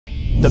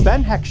The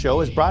Ben Heck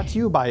Show is brought to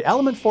you by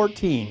Element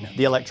 14,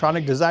 the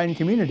electronic design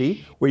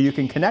community where you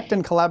can connect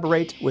and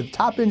collaborate with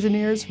top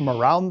engineers from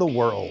around the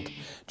world.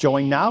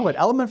 Join now at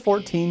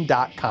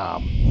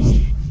element14.com.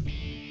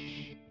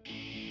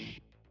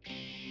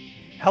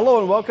 Hello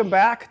and welcome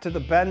back to the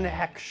Ben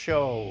Heck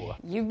Show.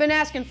 You've been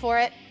asking for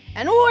it,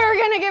 and we're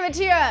gonna give it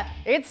to you.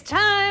 It's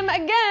time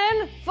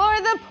again for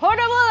the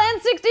portable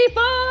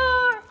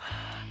N64.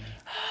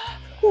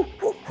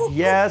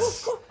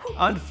 Yes,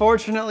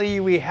 unfortunately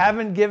we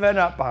haven't given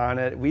up on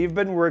it. We've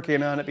been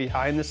working on it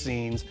behind the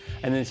scenes,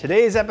 and in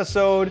today's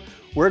episode,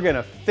 we're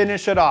gonna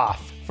finish it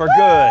off for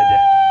good.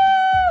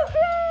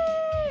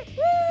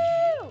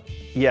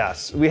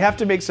 Yes, we have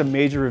to make some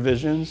major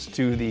revisions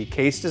to the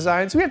case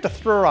design, so we have to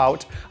throw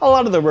out a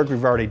lot of the work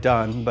we've already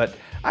done, but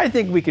I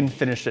think we can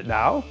finish it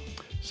now.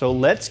 So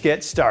let's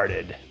get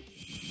started.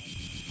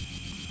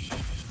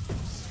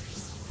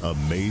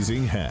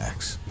 Amazing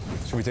hacks.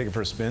 Should we take it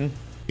for a spin?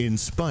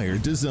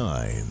 Inspired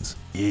designs.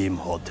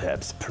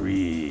 Imhotep's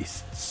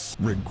priests.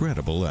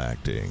 Regrettable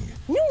acting.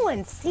 No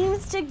one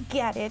seems to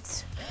get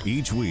it.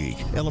 Each week,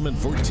 Element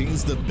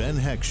 14's The Ben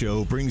Heck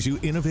Show brings you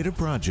innovative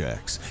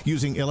projects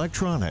using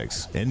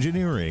electronics,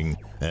 engineering,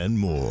 and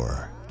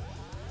more.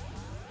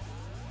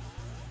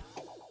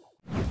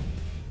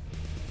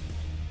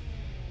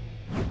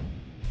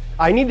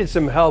 I needed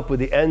some help with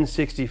the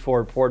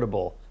N64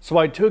 Portable, so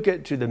I took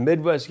it to the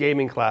Midwest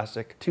Gaming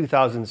Classic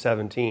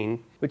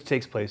 2017, which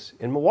takes place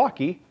in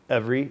Milwaukee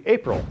every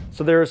April.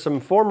 So there are some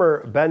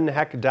former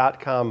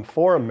benheck.com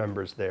forum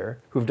members there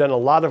who've done a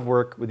lot of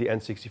work with the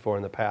N64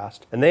 in the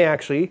past, and they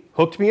actually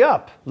hooked me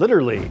up,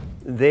 literally.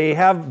 They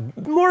have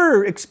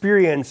more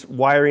experience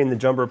wiring the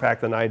jumper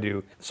pack than I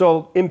do.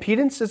 So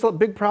impedance is a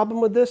big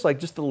problem with this, like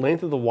just the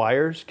length of the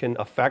wires can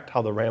affect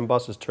how the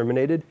RAMBUS is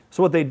terminated.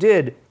 So what they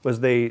did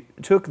was they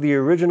took the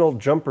original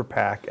jumper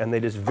pack and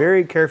they just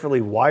very carefully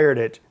wired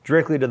it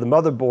directly to the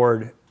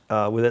motherboard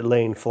with it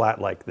laying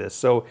flat like this.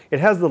 So it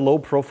has the low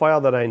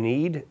profile that I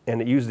need,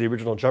 and it used the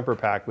original jumper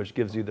pack, which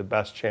gives you the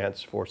best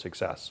chance for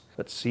success.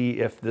 Let's see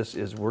if this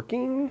is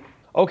working.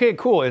 Okay,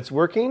 cool, it's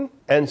working.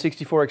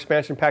 N64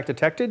 expansion pack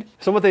detected.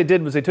 So what they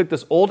did was they took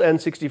this old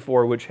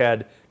N64, which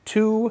had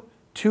two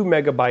 2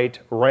 megabyte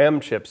RAM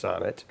chips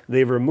on it.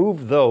 They've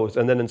removed those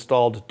and then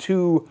installed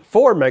two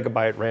 4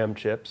 megabyte RAM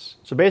chips.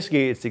 So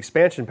basically it's the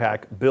expansion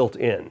pack built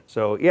in.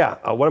 So yeah,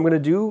 what I'm gonna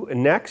do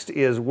next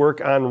is work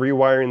on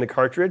rewiring the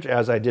cartridge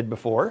as I did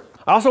before.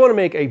 I also wanna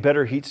make a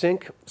better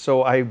heatsink.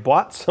 So I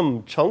bought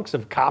some chunks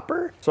of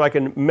copper so I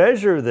can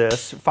measure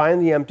this,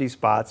 find the empty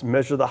spots,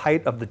 measure the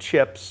height of the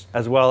chips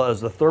as well as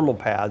the thermal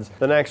pads,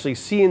 then actually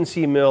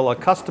CNC mill a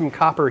custom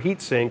copper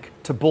heatsink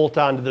to bolt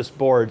onto this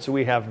board so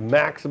we have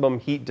maximum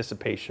heat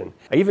dissipation.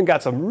 I even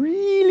got some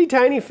really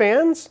tiny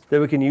fans that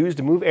we can use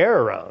to move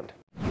air around.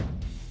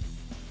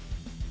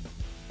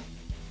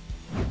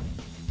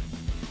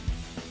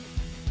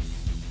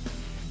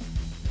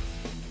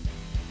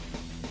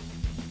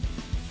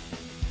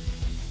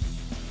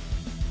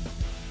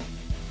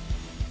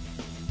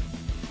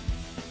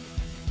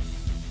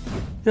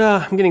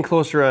 Yeah, I'm getting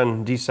closer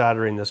on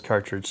desoldering this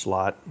cartridge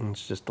slot.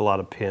 It's just a lot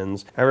of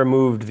pins. I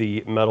removed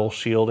the metal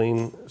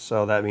shielding,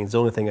 so that means the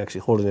only thing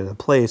actually holding it in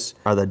place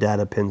are the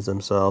data pins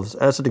themselves.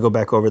 I just have to go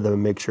back over them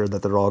and make sure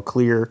that they're all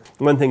clear.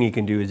 One thing you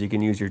can do is you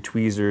can use your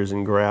tweezers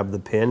and grab the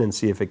pin and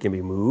see if it can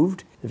be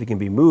moved. If it can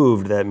be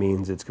moved, that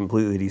means it's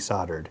completely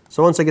desoldered.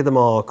 So once I get them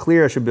all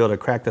clear, I should be able to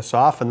crack this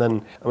off, and then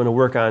I'm gonna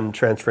work on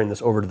transferring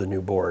this over to the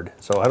new board.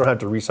 So I don't have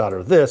to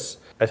resolder this,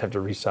 I just have to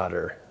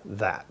resolder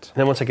that.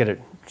 And then once I get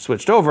it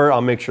switched over,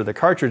 I'll make sure the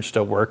cartridge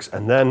still works,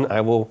 and then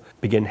I will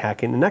begin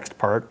hacking the next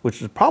part,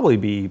 which would probably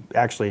be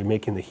actually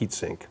making the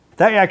heatsink.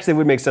 That actually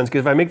would make sense,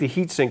 because if I make the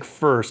heatsink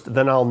first,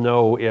 then I'll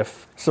know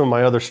if some of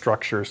my other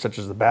structures, such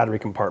as the battery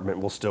compartment,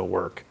 will still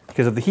work.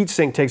 Because if the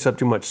heatsink takes up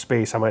too much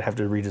space, I might have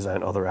to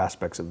redesign other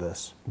aspects of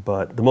this.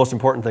 But the most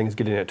important thing is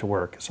getting it to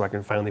work, so I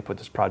can finally put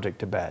this project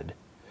to bed.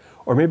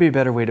 Or maybe a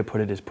better way to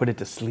put it is put it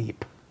to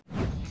sleep.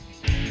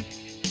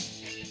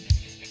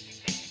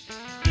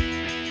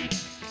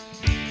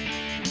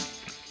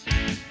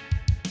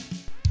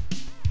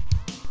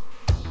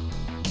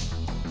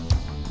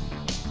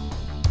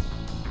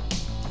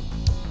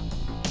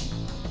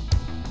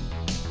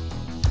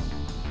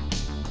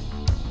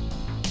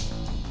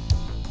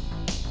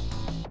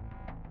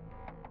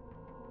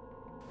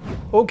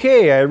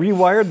 Okay, I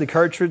rewired the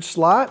cartridge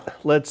slot.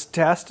 Let's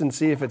test and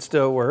see if it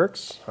still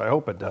works. I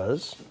hope it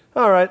does.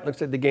 All right,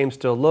 looks like the game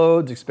still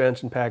loads,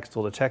 expansion pack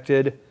still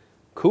detected.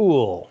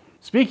 Cool.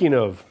 Speaking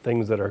of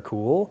things that are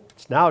cool,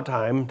 it's now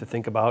time to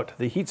think about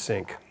the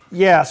heatsink.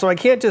 Yeah, so I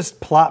can't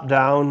just plop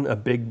down a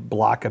big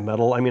block of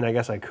metal. I mean, I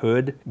guess I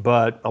could,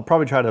 but I'll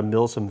probably try to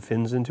mill some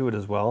fins into it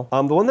as well.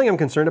 The one thing I'm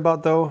concerned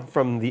about though,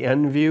 from the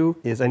end view,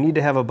 is I need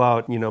to have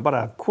about, about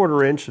a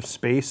 1/4 inch of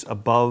space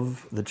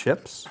above the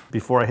chips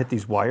before I hit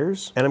these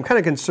wires. And I'm kind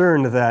of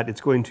concerned that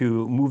it's going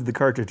to move the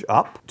cartridge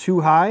up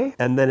too high,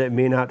 and then it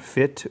may not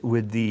fit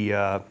with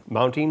the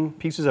mounting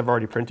pieces I've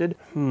already printed.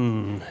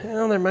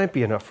 Well, there might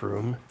be enough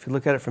room. If you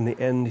look at it from the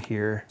end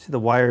here, see the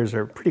wires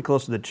are pretty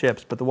close to the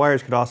chips, but the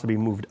wires could also be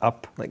moved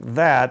up like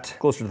that,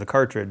 closer to the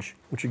cartridge,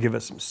 which would give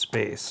us some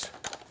space.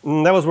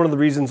 And that was one of the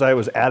reasons I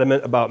was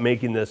adamant about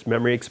making this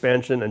memory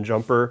expansion and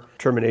jumper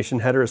termination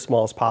header as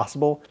small as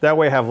possible. That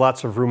way I have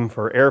lots of room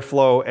for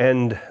airflow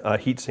and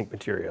heatsink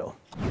material.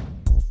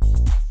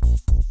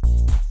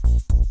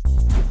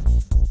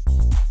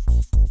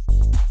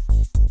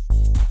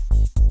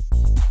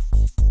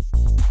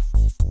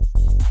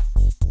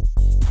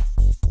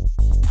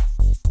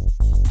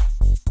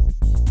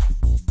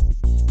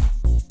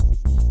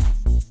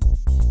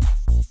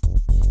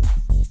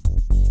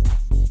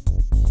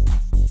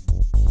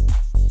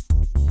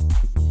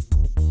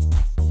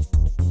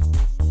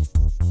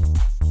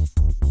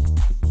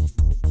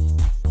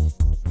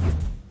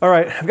 All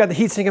right, I've got the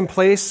heatsink in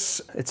place.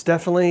 It's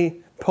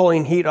definitely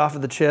pulling heat off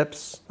of the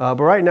chips, but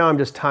right now I'm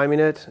just timing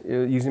it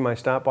using my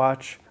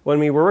stopwatch. When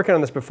we were working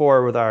on this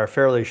before with our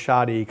fairly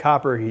shoddy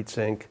copper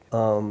heatsink,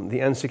 the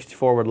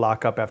N64 would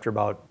lock up after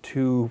about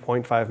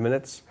 2.5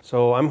 minutes.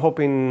 So I'm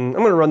hoping,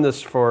 I'm gonna run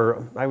this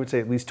for, I would say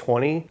at least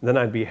 20, then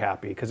I'd be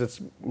happy, because it's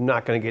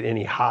not gonna get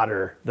any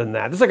hotter than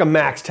that. It's like a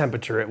max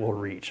temperature it will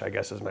reach, I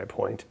guess is my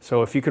point.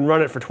 So if you can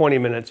run it for 20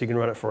 minutes, you can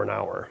run it for an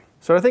hour.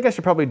 So what I think I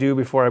should probably do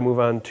before I move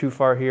on too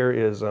far here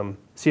is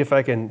see if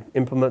I can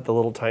implement the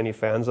little tiny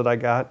fans that I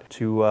got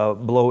to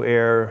blow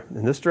air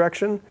in this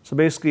direction. So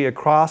basically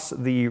across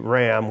the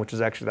RAM, which is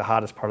actually the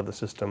hottest part of the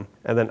system,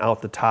 and then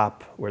out the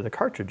top where the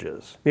cartridge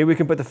is. Maybe we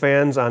can put the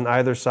fans on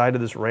either side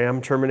of this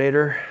RAM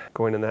terminator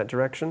going in that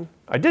direction.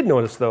 I did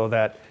notice though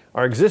that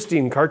our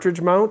existing cartridge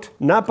mount,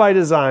 not by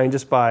design,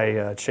 just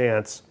by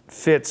chance,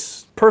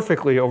 fits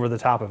perfectly over the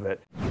top of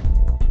it.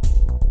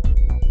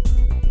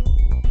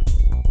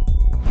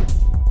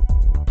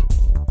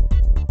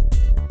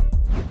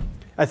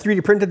 I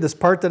 3D printed this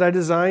part that I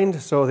designed,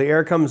 so the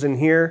air comes in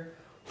here.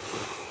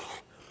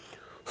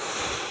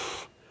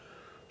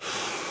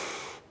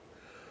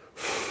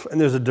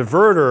 And there's a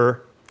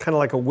diverter, kind of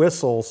like a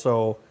whistle,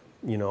 so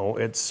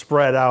it's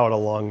spread out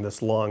along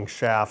this long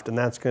shaft, and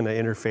that's going to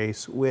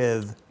interface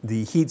with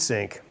the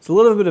heatsink. It's a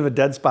little bit of a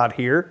dead spot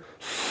here.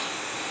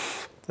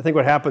 I think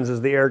what happens is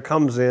the air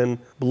comes in,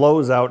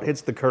 blows out, hits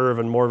the curve,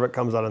 and more of it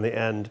comes out on the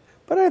end.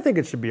 But I think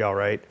it should be all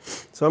right.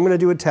 So I'm gonna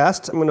do a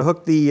test. I'm gonna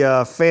hook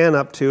the fan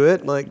up to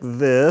it like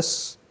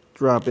this,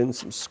 drop in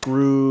some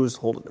screws,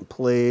 hold it in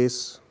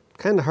place.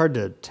 Kind of hard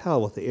to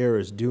tell what the air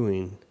is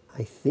doing.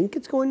 I think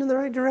it's going in the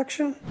right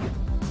direction.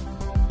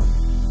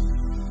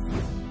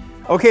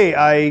 Okay,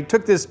 I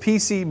took this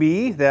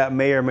PCB that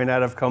may or may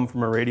not have come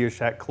from a Radio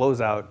Shack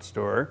closeout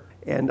store,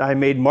 and I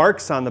made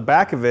marks on the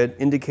back of it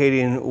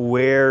indicating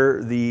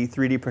where the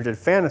 3D printed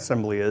fan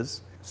assembly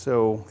is.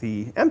 So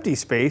the empty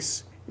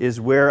space is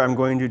where I'm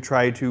going to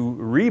try to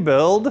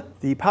rebuild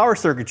the power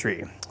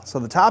circuitry. So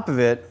the top of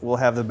it will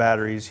have the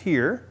batteries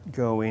here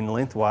going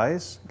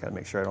lengthwise. Gotta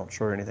make sure I don't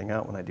short anything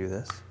out when I do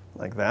this,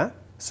 like that.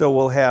 So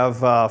we'll have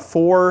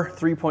 4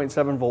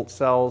 3.7 volt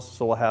cells.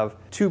 So we'll have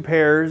 2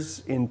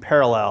 pairs in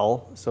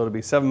parallel. So it'll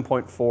be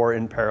 7.4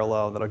 in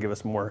parallel. That'll give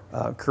us more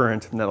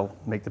current, and that'll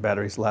make the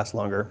batteries last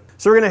longer.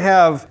 So we're gonna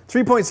have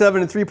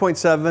 3.7 and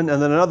 3.7, and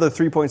then another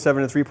 3.7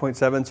 and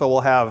 3.7. So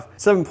we'll have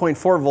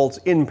 7.4 volts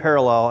in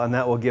parallel, and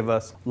that will give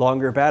us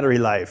longer battery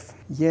life.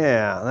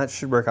 Yeah, that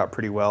should work out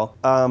pretty well.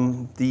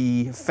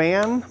 The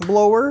fan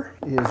blower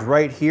is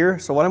right here.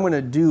 So what I'm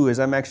gonna do is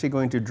I'm actually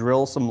going to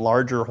drill some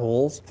larger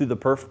holes through the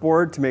perf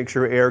board to make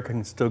sure air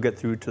can still get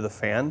through to the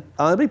fan.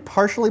 It'll be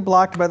partially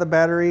blocked by the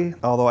battery,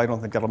 although I don't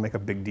think that'll make a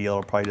big deal.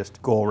 It'll probably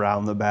just go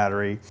around the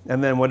battery.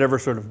 And then whatever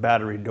sort of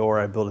battery door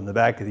I build in the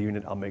back of the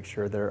unit, I'll make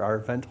sure there are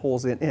vent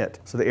holes in it.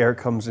 So the air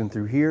comes in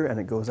through here and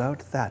it goes out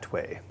that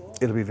way.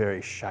 It'll be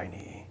very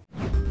shiny.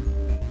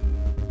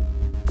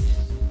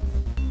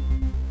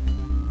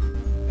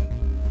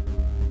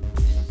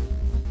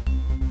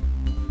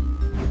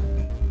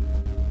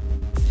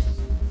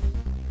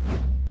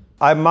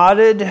 I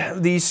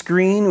modded the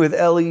screen with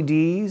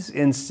LEDs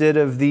instead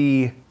of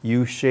the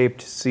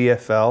U-shaped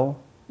CFL,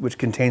 which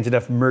contains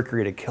enough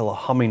mercury to kill a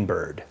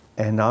hummingbird.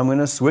 And now I'm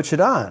gonna switch it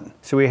on.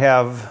 So we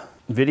have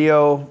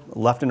video,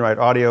 left and right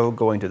audio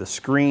going to the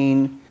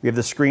screen. We have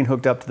the screen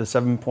hooked up to the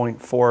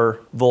 7.4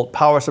 volt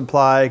power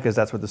supply because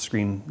that's what the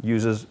screen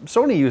uses.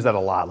 Sony used that a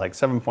lot, like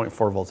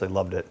 7.4 volts, they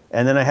loved it.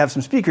 And then I have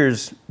some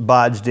speakers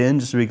bodged in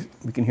just so we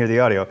can hear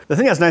the audio. The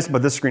thing that's nice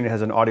about this screen, it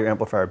has an audio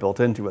amplifier built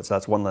into it, so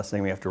that's one less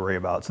thing we have to worry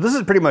about. So this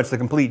is pretty much the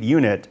complete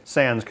unit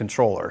sans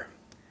controller.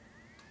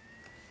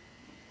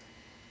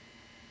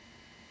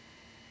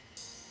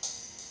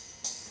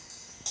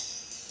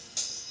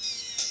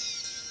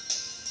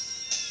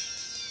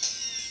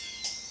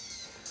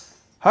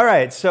 All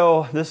right,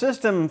 so the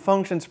system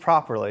functions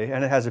properly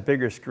and it has a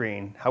bigger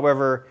screen.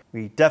 However,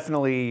 we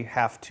definitely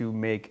have to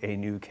make a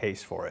new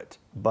case for it.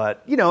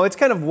 But, you know, it's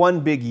kind of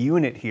one big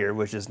unit here,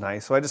 which is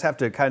nice. So I just have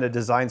to kind of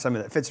design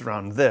something that fits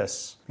around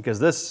this,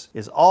 because this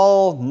is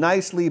all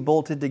nicely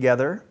bolted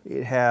together.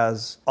 It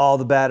has all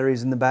the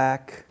batteries in the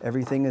back.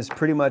 Everything is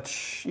pretty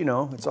much, you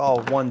know, it's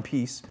all one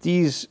piece.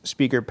 These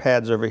speaker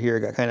pads over here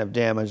got kind of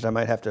damaged. I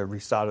might have to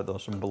resolder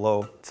those from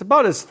below. It's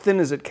about as thin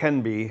as it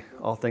can be,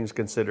 all things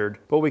considered.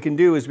 What we can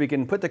do is we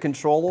can put the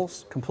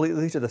controls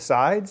completely to the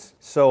sides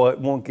so it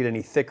won't get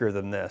any thicker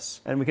than this.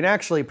 And we can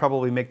actually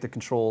probably make the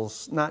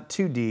controls not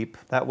too deep.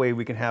 That way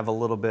we can have a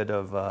little bit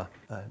of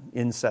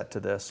inset to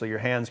this. So your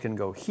hands can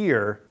go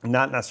here,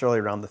 not necessarily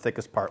around the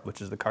thickest part,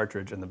 which is the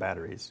cartridge and the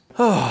batteries.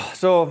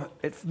 So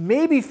it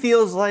maybe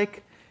feels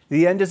like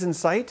the end is in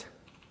sight.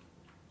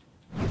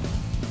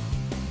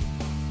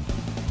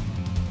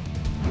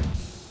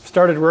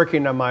 Started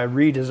working on my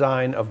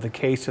redesign of the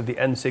case of the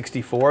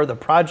N64, the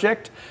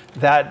project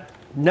that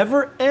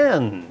never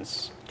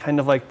ends. Kind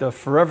of like the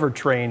Forever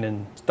Train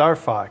in Star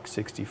Fox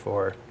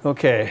 64.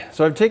 Okay,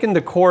 so I've taken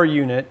the core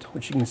unit,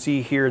 which you can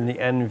see here in the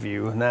end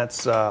view, and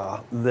that's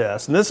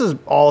this. And this is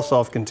all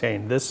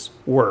self-contained. This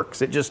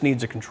works. It just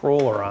needs a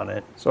controller on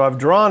it. So I've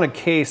drawn a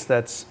case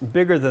that's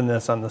bigger than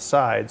this on the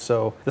side.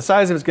 So the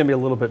size of it's gonna be a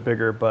little bit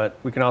bigger, but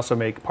we can also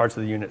make parts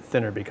of the unit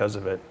thinner because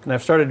of it. And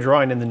I've started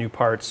drawing in the new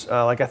parts.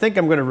 I think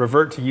I'm gonna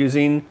revert to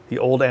using the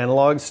old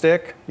analog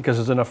stick because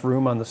there's enough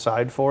room on the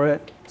side for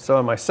it. So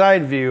in my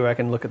side view, I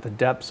can look at the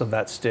depths of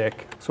that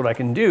stick. So what I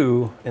can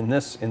do in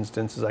this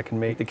instance is I can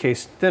make the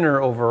case thinner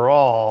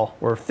overall,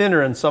 or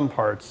thinner in some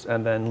parts,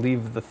 and then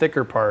leave the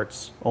thicker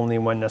parts only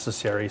when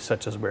necessary,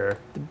 such as where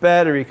the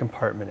battery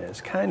compartment is.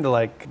 Kind of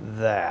like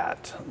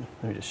that.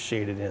 Let me just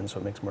shade it in so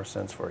it makes more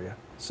sense for you.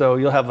 So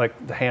you'll have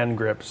like the hand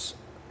grips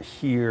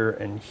here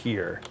and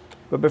here.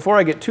 But before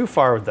I get too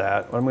far with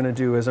that, what I'm gonna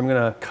do is I'm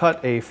gonna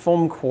cut a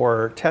foam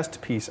core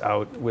test piece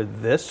out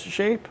with this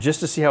shape, just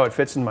to see how it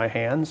fits in my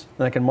hands.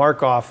 And I can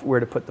mark off where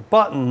to put the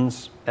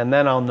buttons, and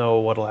then I'll know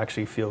what'll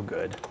actually feel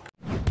good.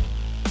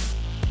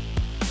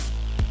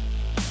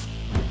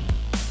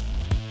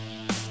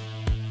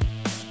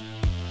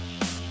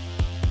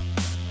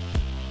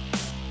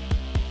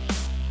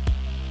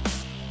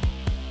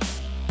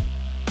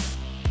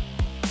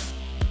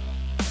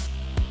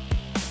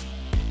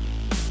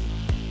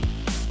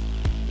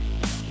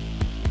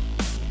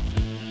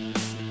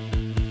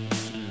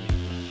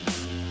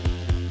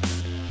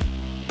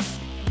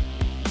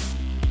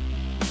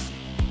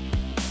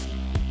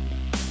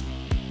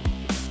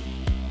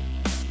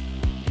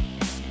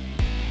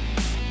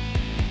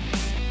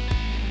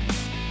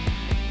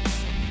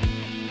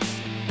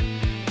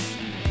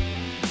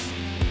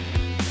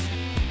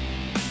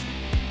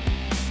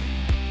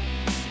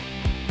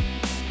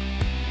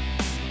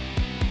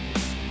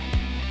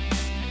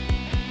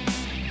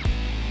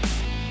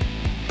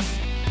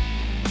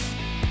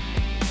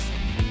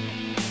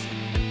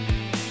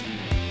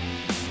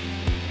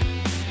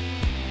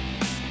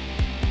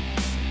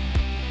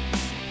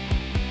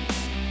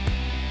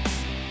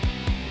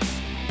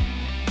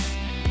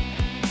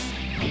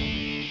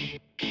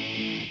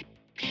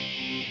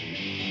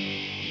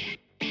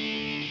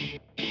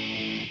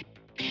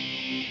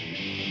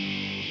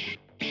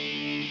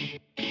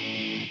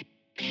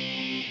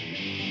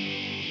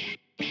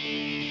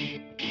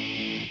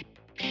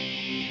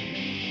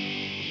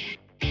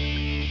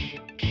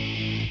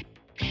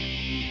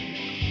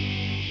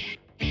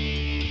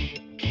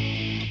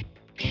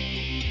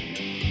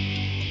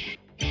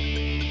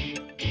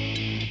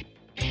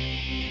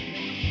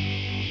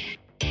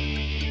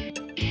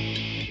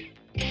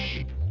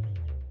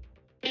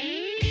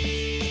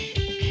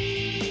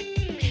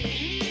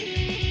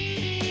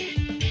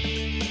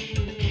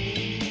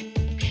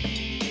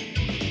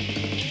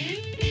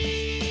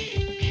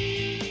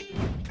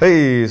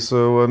 Hey,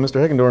 so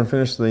Mr. Heckendoorn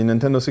finished the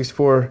Nintendo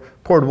 64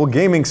 Portable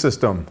gaming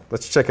system.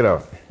 Let's check it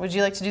out. Would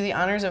you like to do the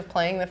honors of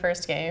playing the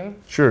first game?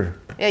 Sure.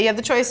 Yeah, you have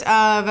the choice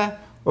of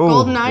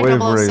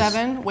GoldenEye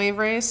 007, Wave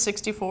Race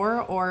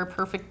 64, or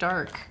Perfect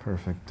Dark.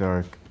 Perfect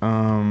Dark.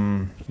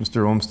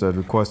 Mr. Olmsted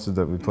requested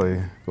that we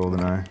play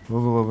GoldenEye. Oh,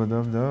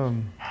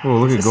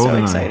 look at GoldenEye. So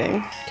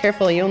exciting.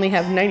 Careful, you only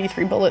have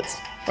 93 bullets,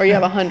 or you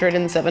have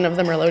 107 of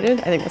them reloaded.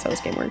 I think that's how this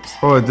game works.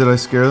 Oh, did I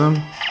scare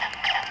them?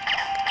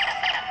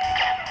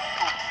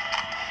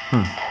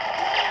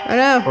 Oh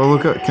no. Oh,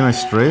 look at, can I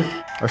strafe?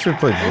 I should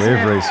play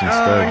Wave Race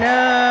instead. Oh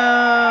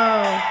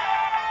no.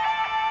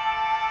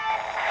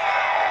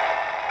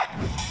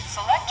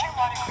 Select your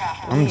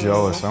watercraft. I'm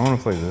jealous. I want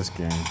to play this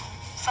game.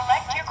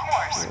 Select your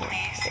course,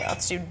 please. Yeah,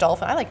 let's do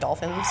dolphin. I like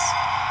dolphins.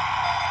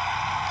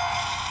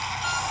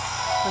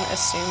 I'm gonna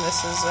assume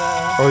this is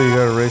Oh, you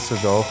gotta race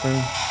a dolphin?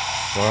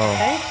 Wow.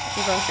 okay.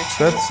 I'm going for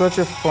 2. That's such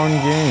a fun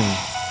game.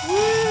 Woo.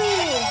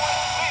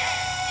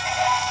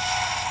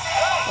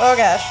 Oh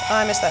gosh. Oh,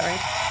 I missed that ring.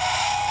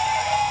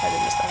 I did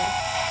miss that ring.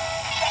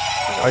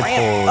 There's a ramp.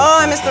 totally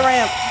Oh, I missed the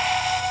ramp.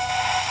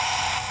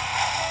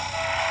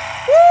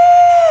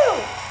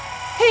 Woo!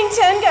 Ping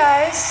 10,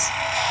 guys.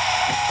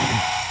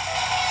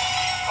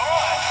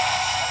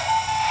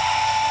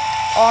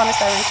 Oh, I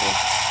missed that ring too.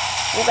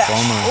 Oh gosh.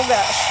 Bummer. Oh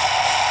gosh.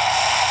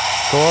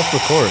 Go off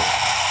the course.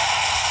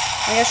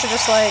 I think I should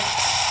just like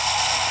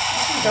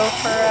go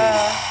for,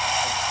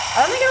 I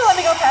don't think it'll let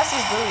me go past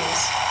these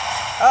buoys.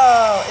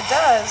 Oh, it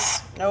does.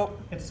 Nope.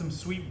 It's some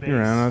sweet bass. You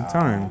ran out of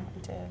time.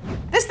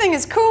 This thing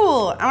is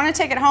cool. I want to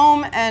take it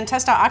home and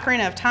test out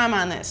Ocarina of Time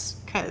on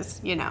this,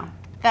 because, you know,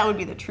 that would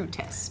be the true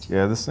test.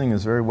 Yeah, this thing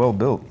is very well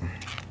built.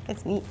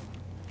 It's neat.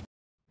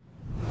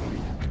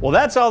 Well,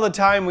 that's all the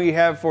time we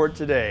have for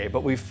today,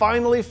 but we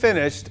finally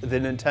finished the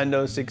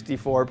Nintendo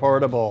 64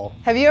 Portable.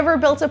 Have you ever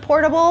built a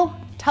portable?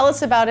 Tell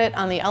us about it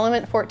on the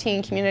Element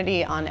 14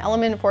 community on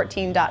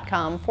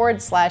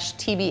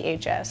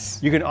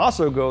element14.com/TBHS. You can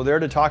also go there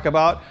to talk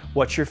about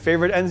what your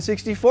favorite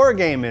N64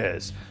 game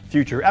is,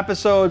 future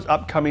episodes,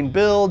 upcoming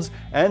builds,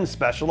 and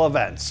special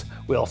events.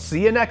 We'll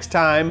see you next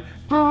time.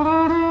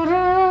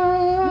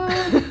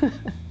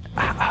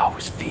 I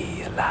always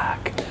feel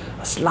like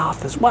a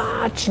sloth is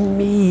watching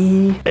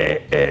me.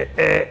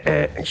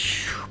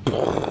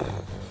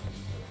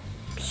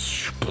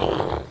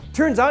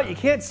 Turns out you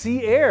can't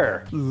see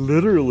air.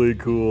 Literally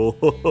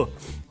cool.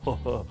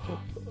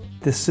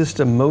 This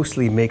system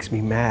mostly makes me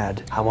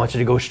mad. I want you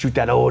to go shoot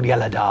that old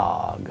yellow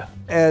dog.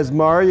 As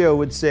Mario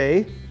would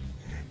say,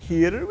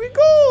 here we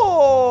go.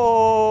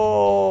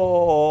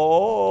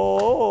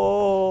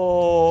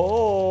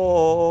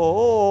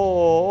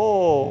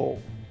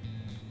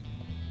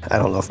 I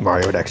don't know if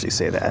Mario would actually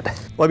say that.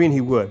 Well, I mean,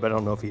 he would, but I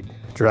don't know if he'd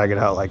drag it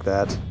out like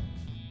that.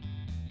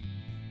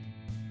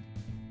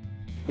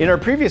 In our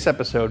previous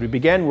episode, we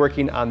began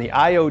working on the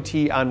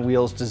IoT on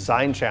Wheels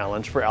design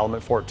challenge for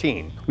Element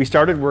 14. We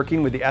started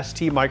working with the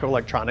ST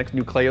Microelectronics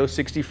Nucleo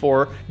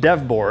 64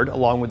 dev board,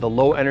 along with the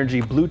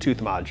low-energy Bluetooth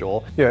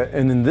module. Yeah,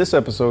 and in this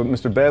episode,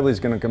 Mr. Badley's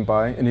going to come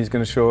by and he's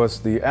going to show us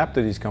the app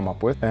that he's come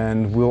up with,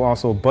 and we'll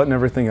also button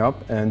everything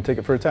up and take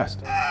it for a test.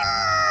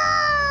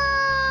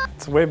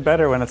 It's way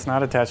better when it's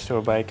not attached to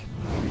a bike.